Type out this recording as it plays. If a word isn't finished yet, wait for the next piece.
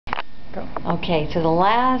Go. Okay, so the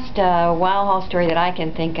last WOW Hall story that I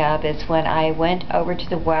can think of is when I went over to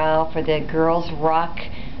the WOW for the Girls Rock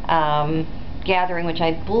gathering, which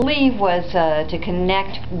I believe was to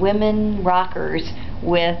connect women rockers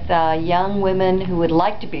with young women who would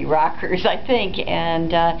like to be rockers, I think,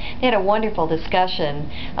 and they had a wonderful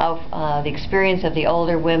discussion of the experience of the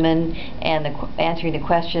older women and answering the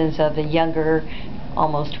questions of the younger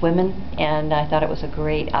almost women, and I thought it was a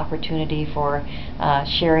great opportunity for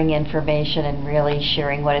sharing information and really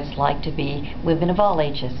sharing what it's like to be women of all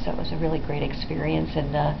ages. So it was a really great experience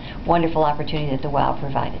and a wonderful opportunity that the WOW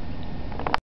provided.